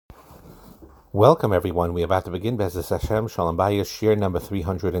Welcome, everyone. We're about to begin Bezos Hashem Shalom Bayis, Shir number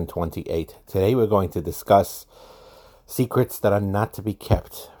 328. Today we're going to discuss secrets that are not to be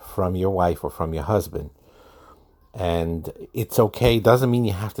kept from your wife or from your husband. And it's okay. Doesn't mean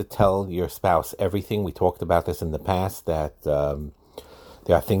you have to tell your spouse everything. We talked about this in the past, that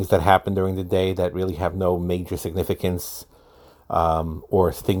there are things that happen during the day that really have no major significance,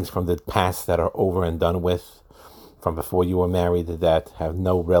 or things from the past that are over and done with, from before you were married, that have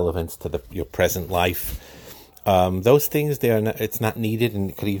no relevance to your present life. Those things, it's not needed, and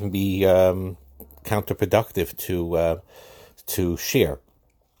it could even be counterproductive to share.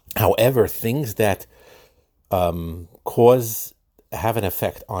 However, things that have an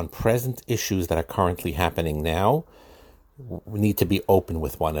effect on present issues that are currently happening now, we need to be open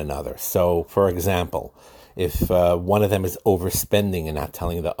with one another. So, for example, if one of them is overspending and not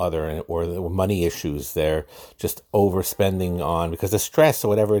telling the other, or the money issues, they're just overspending on because of stress or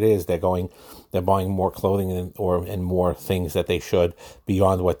whatever it is, they're buying more clothing and more things that they should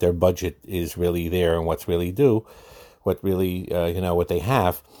beyond what their budget is really there and what's really due, what they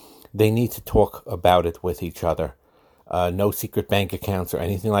have. They need to talk about it with each other. No secret bank accounts or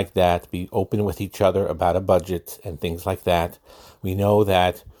anything like that. Be open with each other about a budget and things like that. We know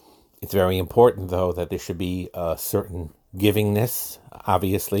that it's very important, though, that there should be a certain givingness,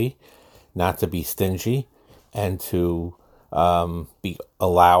 obviously, not to be stingy, and to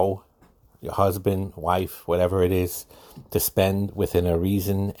allow your husband, wife, whatever it is, to spend within a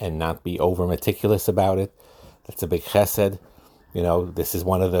reason and not be over meticulous about it. That's a big chesed. This is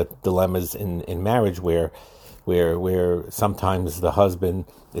one of the dilemmas in marriage where sometimes the husband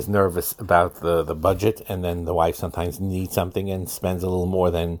is nervous about the budget, and then the wife sometimes needs something and spends a little more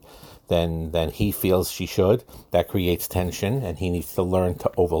than he feels she should. That creates tension, and he needs to learn to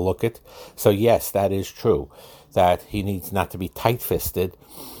overlook it. So yes, that is true, that he needs not to be tight-fisted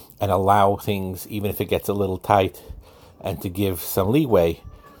and allow things, even if it gets a little tight, and to give some leeway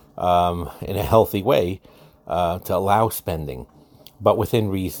in a healthy way to allow spending, but within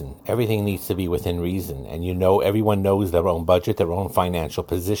reason. Everything needs to be within reason, and everyone knows their own budget, their own financial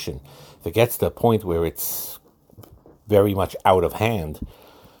position. If it gets to a point where it's very much out of hand,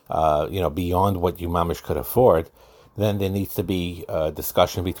 beyond what you mamish could afford, then there needs to be a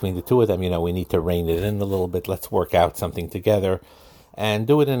discussion between the two of them. We need to rein it in a little bit. Let's work out something together and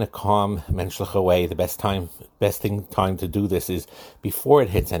do it in a calm, menschliche way. The best time to do this is before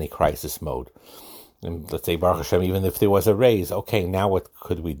it hits any crisis mode. And let's say, Baruch Hashem, even if there was a raise, okay, now what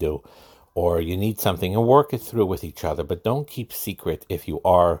could we do? Or you need something, and work it through with each other. But don't keep secret if you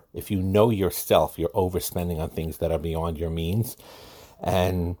know yourself, you're overspending on things that are beyond your means,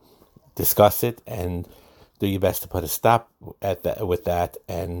 and discuss it and do your best to put a stop with that,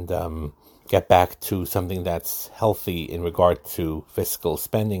 and get back to something that's healthy in regard to fiscal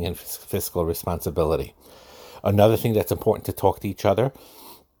spending and fiscal responsibility. Another thing that's important to talk to each other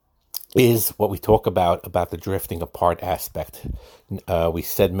is what we talk about the drifting apart aspect. We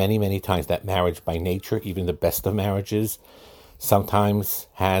said many, many times that marriage by nature, even the best of marriages, sometimes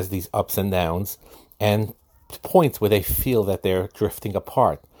has these ups and downs, and points where they feel that they're drifting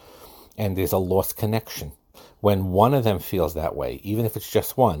apart and there's a lost connection. When one of them feels that way, even if it's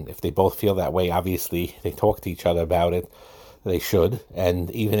just one, if they both feel that way, obviously they talk to each other about it. They should.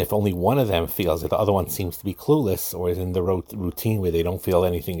 And even if only one of them feels it, the other one seems to be clueless or is in the routine where they don't feel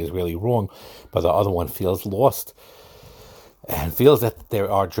anything is really wrong, but the other one feels lost and feels that they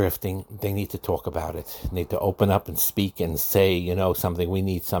are drifting, they need to talk about it. They need to open up and speak and say, something. We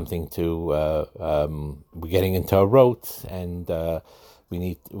need something to, we're getting into a rote, and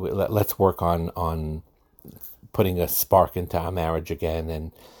let's work on putting a spark into our marriage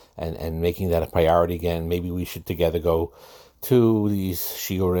again, and making that a priority again. Maybe we should together go to these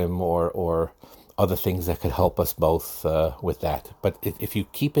shiurim or other things that could help us both with that. But if you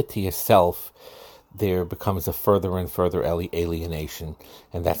keep it to yourself, there becomes a further and further alienation,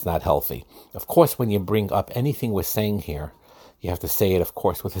 and that's not healthy. Of course, when you bring up anything we're saying here, you have to say it, of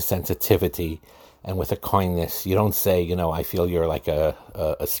course, with a sensitivity and with a kindness. You don't say, I feel you're like a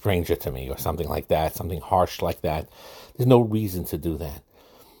stranger to me, or something like that, something harsh like that. There's no reason to do that.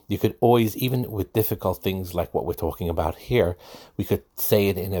 You could always, even with difficult things like what we're talking about here, we could say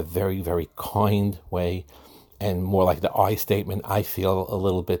it in a very, very kind way, and more like the I statement. I feel a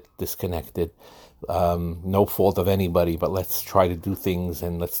little bit disconnected. No fault of anybody, but let's try to do things,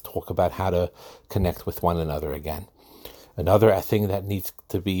 and let's talk about how to connect with one another again. Another thing that needs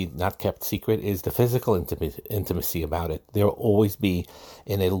to be not kept secret is the physical intimacy about it. There will always be,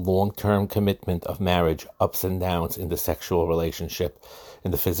 in a long-term commitment of marriage, ups and downs in the sexual relationship,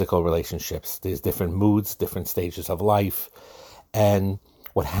 in the physical relationships. There's different moods, different stages of life, and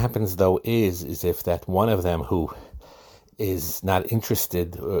What happens though is if that one of them who is not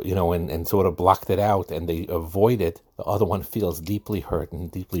interested, and sort of blocked it out and they avoid it, the other one feels deeply hurt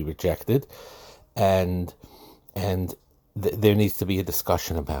and deeply rejected, and there needs to be a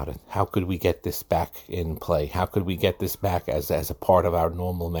discussion about it. How could we get this back in play? How could we get this back as a part of our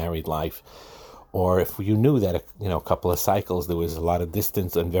normal married life? Or if you knew that a couple of cycles there was a lot of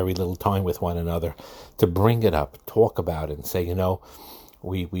distance and very little time with one another, to bring it up, talk about it, and say,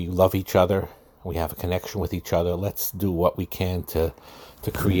 we love each other. We have a connection with each other. Let's do what we can to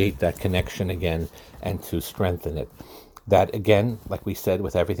create that connection again and to strengthen it. That, again, like we said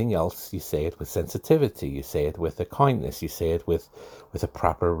with everything else, you say it with sensitivity, you say it with a kindness, you say it with a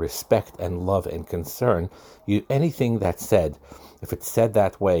proper respect and love and concern. Anything that's said, if it's said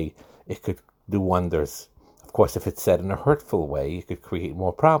that way, it could do wonders. Of course, if it's said in a hurtful way, it could create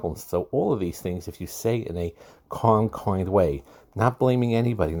more problems. So all of these things, if you say in a calm, kind way, not blaming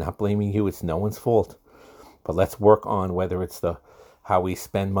anybody, not blaming you, it's no one's fault. But let's work on whether it's how we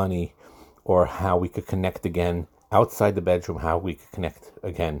spend money or how we could connect again outside the bedroom, how we could connect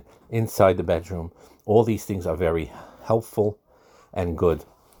again inside the bedroom. All these things are very helpful and good.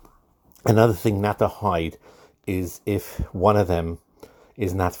 Another thing not to hide is if one of them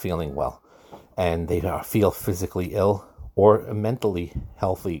is not feeling well and they feel physically ill or mentally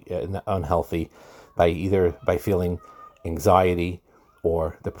unhealthy by feeling anxiety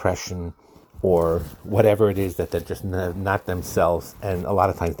or depression or whatever it is that they're just not themselves, and a lot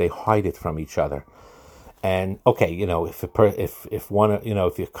of times they hide it from each other. And okay, if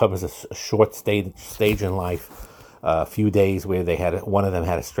it comes a short stage in life, a few days where one of them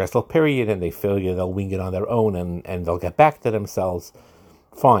had a stressful period and they feel they'll wing it on their own and they'll get back to themselves,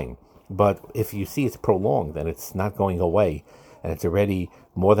 fine. But if you see it's prolonged and it's not going away, and it's already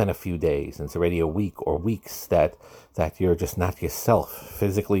more than a few days, and it's already a week or weeks that you're just not yourself.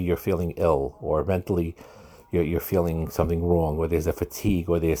 Physically, you're feeling ill, or mentally, you're feeling something wrong, or there's a fatigue,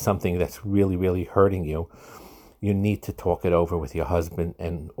 or there's something that's really, really hurting you. You need to talk it over with your husband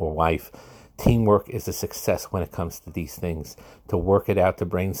or wife. Teamwork is a success when it comes to these things. To work it out, to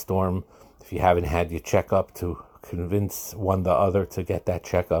brainstorm. If you haven't had your checkup, to convince the other to get that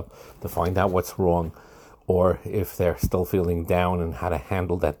checkup, to find out what's wrong. Or if they're still feeling down, and how to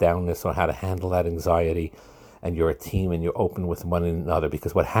handle that downness or how to handle that anxiety, and you're a team and you're open with one another.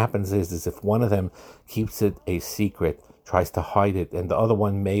 Because what happens is if one of them keeps it a secret, tries to hide it, and the other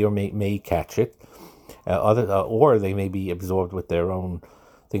one may catch it, or they may be absorbed with their own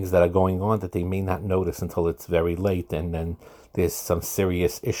things that are going on that they may not notice until it's very late, and then there's some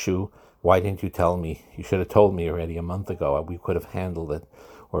serious issue. Why didn't you tell me? You should have told me already a month ago. We could have handled it.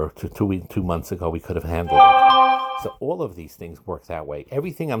 Or 2 months ago, we could have handled it. So all of these things work that way.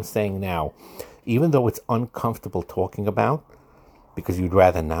 Everything I'm saying now, even though it's uncomfortable talking about, because you'd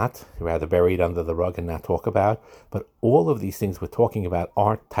rather bury it under the rug and not talk about, but all of these things we're talking about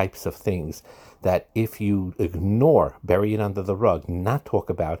are types of things that if you ignore, bury it under the rug, not talk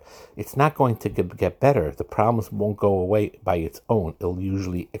about, it's not going to get better. The problems won't go away by its own. It'll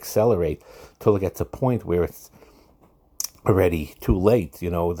usually accelerate till it gets a point where it's already too late,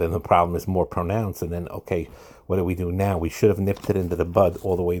 then the problem is more pronounced, and then, okay, what do we do now? We should have nipped it into the bud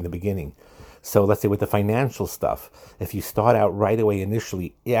all the way in the beginning. So let's say with the financial stuff, if you start out right away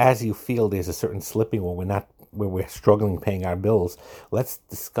initially, as you feel there's a certain slipping where we're struggling paying our bills, let's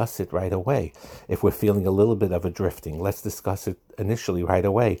discuss it right away. If we're feeling a little bit of a drifting, let's discuss it initially right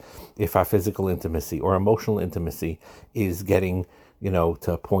away. If our physical intimacy or emotional intimacy is getting,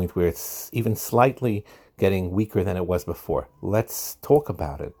 to a point where it's even slightly getting weaker than it was before, let's talk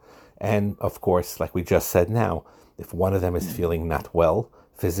about it. And of course, like we just said now, if one of them is feeling not well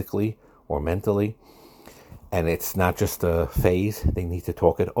physically or mentally, and it's not just a phase, they need to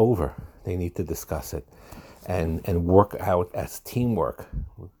talk it over. They need to discuss it and work out as teamwork,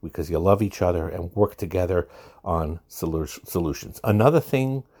 because you love each other, and work together on solutions. Another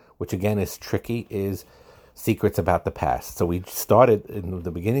thing, which again is tricky, is secrets about the past. So we started in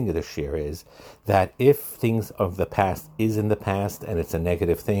the beginning of this year is that if things of the past is in the past and it's a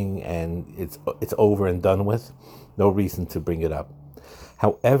negative thing and it's over and done with, no reason to bring it up.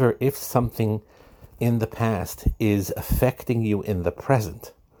 However, if something in the past is affecting you in the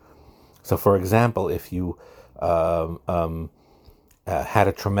present, so for example, if you had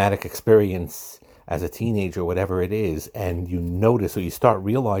a traumatic experience as a teenager, whatever it is, and you notice or you start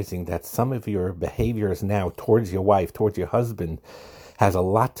realizing that some of your behaviors now towards your wife, towards your husband, has a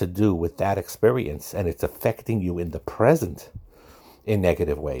lot to do with that experience, and it's affecting you in the present in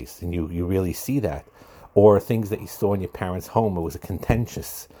negative ways, and you really see that. Or things that you saw in your parents' home, it was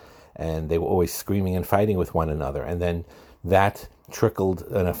contentious, and they were always screaming and fighting with one another, and then that trickled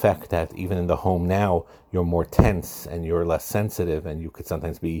an effect that even in the home now, you're more tense and you're less sensitive, and you could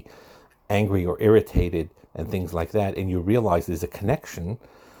sometimes be angry or irritated and things like that, and you realize there's a connection,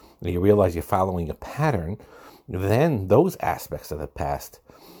 and you realize you're following a pattern, then those aspects of the past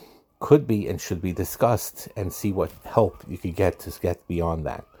could be and should be discussed and see what help you could get to get beyond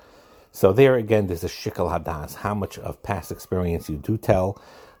that. So there again, there's a shikal hadas, how much of past experience you do tell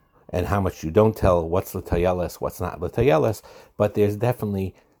and how much you don't tell, what's l'tayeles, what's not l'tayeles, but there's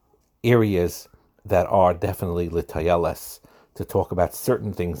definitely areas that are definitely l'tayeles, to talk about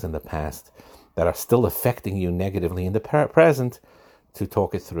certain things in the past that are still affecting you negatively in the present, to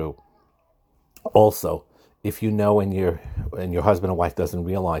talk it through. Also, if you know and your husband and wife doesn't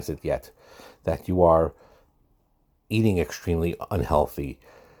realize it yet, that you are eating extremely unhealthy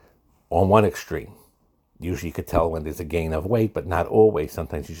on one extreme, usually you could tell when there's a gain of weight, but not always.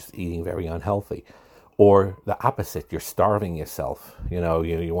 Sometimes you're just eating very unhealthy. Or the opposite, you're starving yourself. You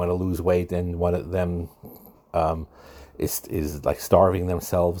want to lose weight, and one of them is like starving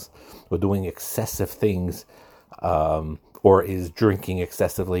themselves, or doing excessive things, or is drinking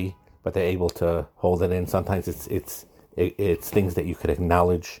excessively, but they're able to hold it in. Sometimes it's things that you could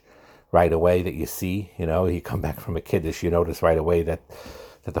acknowledge right away, that you see. You come back from a kiddush, you notice right away that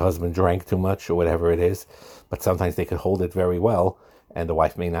the husband drank too much or whatever it is, but sometimes they could hold it very well, and the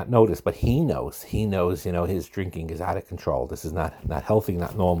wife may not notice, but he knows, his drinking is out of control. This is not healthy,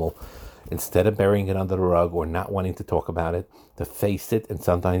 not normal. Instead of burying it under the rug or not wanting to talk about it, to face it, and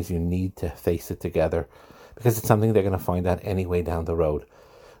sometimes you need to face it together, because it's something they're going to find out anyway down the road.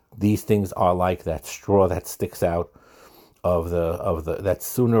 These things are like that straw that sticks out of the that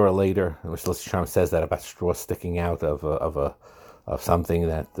sooner or later, and Rosh Hashanah says that about straw sticking out of something,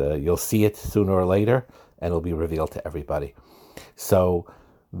 that you'll see it sooner or later, and it'll be revealed to everybody. So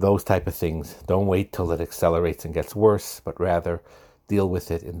those type of things, don't wait till it accelerates and gets worse, but rather deal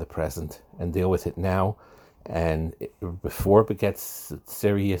with it in the present, and deal with it now, and before it gets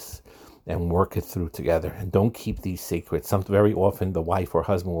serious, and work it through together. And don't keep these secrets. Very often the wife or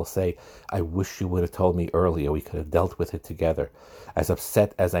husband will say, I wish you would have told me earlier. We could have dealt with it together. As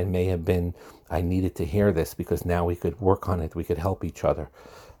upset as I may have been, I needed to hear this, because now we could work on it. We could help each other.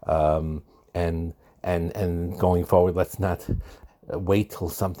 And going forward, let's not wait till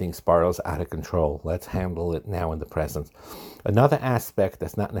something spirals out of control. Let's handle it now in the present. Another aspect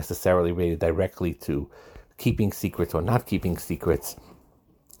that's not necessarily related directly to keeping secrets or not keeping secrets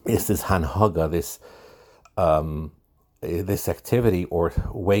is this hanhaga, this activity or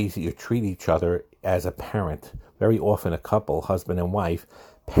ways that you treat each other as a parent. Very often a couple, husband and wife,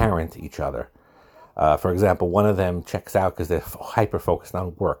 parent each other. For example, one of them checks out because they're hyper-focused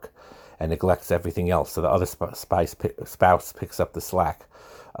on work and neglects everything else. So the other spouse picks up the slack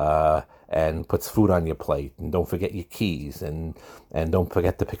and puts food on your plate. And don't forget your keys. And don't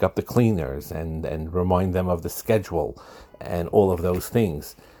forget to pick up the cleaners and remind them of the schedule and all of those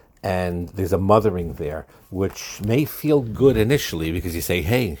things. And there's a mothering there, which may feel good initially, because you say,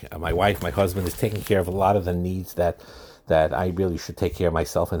 hey, my wife, my husband is taking care of a lot of the needs that I really should take care of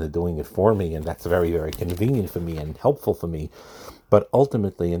myself, and they're doing it for me, and that's very, very convenient for me and helpful for me. But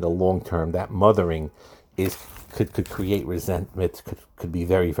ultimately, in the long term, that mothering could create resentment, could be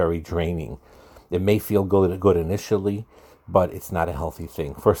very, very draining. It may feel good initially, but it's not a healthy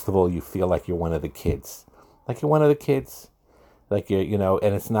thing. First of all, you feel like you're one of the kids. Like you're one of the kids. Like and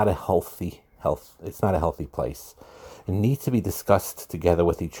it's not a healthy place. It needs to be discussed together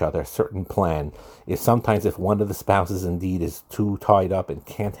with each other. A certain plan is sometimes, if one of the spouses indeed is too tied up and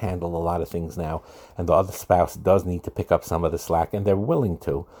can't handle a lot of things now, and the other spouse does need to pick up some of the slack, and they're willing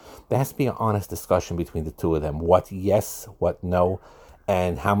to, there has to be an honest discussion between the two of them. What yes, what no,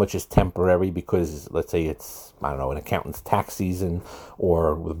 and how much is temporary, because let's say it's, an accountant's tax season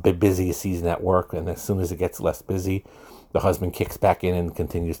or the busiest season at work, and as soon as it gets less busy, the husband kicks back in and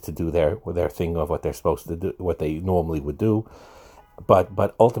continues to do their thing of what they're supposed to do, what they normally would do.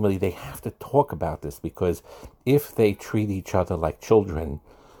 But ultimately they have to talk about this, because if they treat each other like children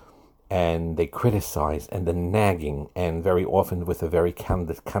and they criticize and the nagging, and very often with a very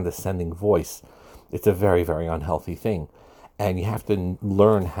condescending voice, it's a very, very unhealthy thing. And you have to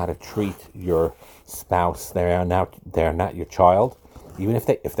learn how to treat your spouse. They're not your child. Even if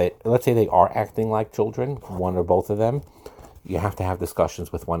they let's say they are acting like children, one or both of them, you have to have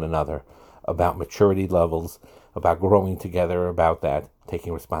discussions with one another about maturity levels, about growing together, about that,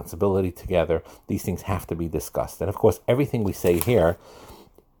 taking responsibility together. These things have to be discussed. And of course, everything we say here,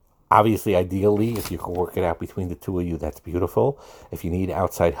 obviously, ideally, if you can work it out between the two of you, that's beautiful. If you need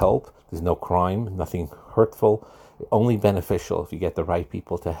outside help, there's no crime, nothing hurtful, only beneficial if you get the right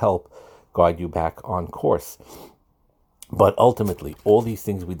people to help guide you back on course. But ultimately, all these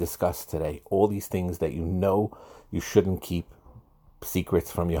things we discussed today, all these things that you know you shouldn't keep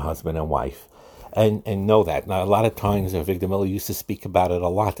secrets from your husband and wife, and know that. Now, a lot of times, Victor Miller used to speak about it a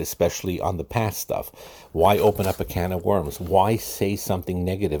lot, especially on the past stuff. Why open up a can of worms? Why say something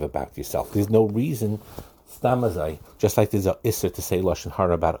negative about yourself? There's no reason. Stamazai, just like there's a isser to say lashon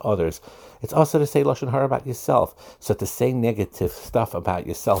hara about others, it's also to say lashon hara about yourself. So to say negative stuff about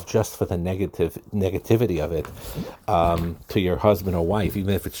yourself just for the negativity of it to your husband or wife,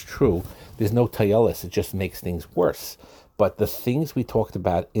 even if it's true, there's no tayalis. It just makes things worse. But the things we talked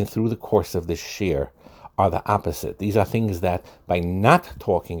about through the course of this shir are the opposite. These are things that by not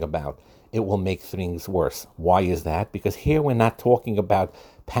talking about, it will make things worse. Why is that? Because here we're not talking about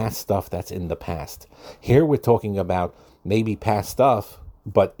past stuff that's in the past. Here we're talking about maybe past stuff,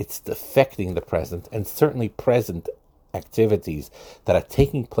 but it's affecting the present, and certainly present activities that are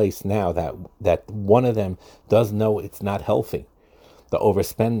taking place now that one of them does know it's not healthy. The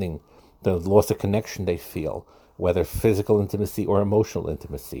overspending, the loss of connection they feel, whether physical intimacy or emotional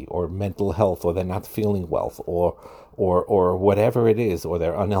intimacy or mental health, or they're not feeling well, or whatever it is, or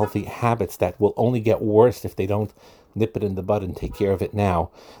their unhealthy habits that will only get worse if they don't nip it in the bud and take care of it now.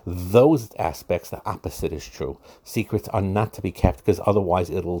 Those aspects, the opposite is true. Secrets are not to be kept, because otherwise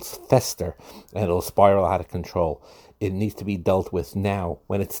it'll fester and it'll spiral out of control. It needs to be dealt with now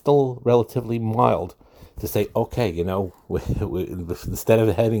when it's still relatively mild, to say, okay, instead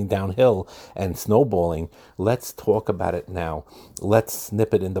of heading downhill and snowballing, let's talk about it now. Let's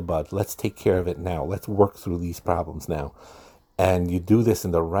nip it in the bud. Let's take care of it now. Let's work through these problems now. And you do this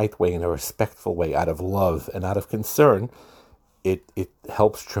in the right way, in a respectful way, out of love and out of concern. It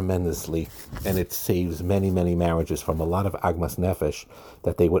helps tremendously, and it saves many, many marriages from a lot of agmas nefesh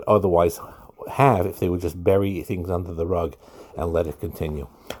that they would otherwise have if they would just bury things under the rug and let it continue.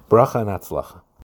 Bracha and atzlacha.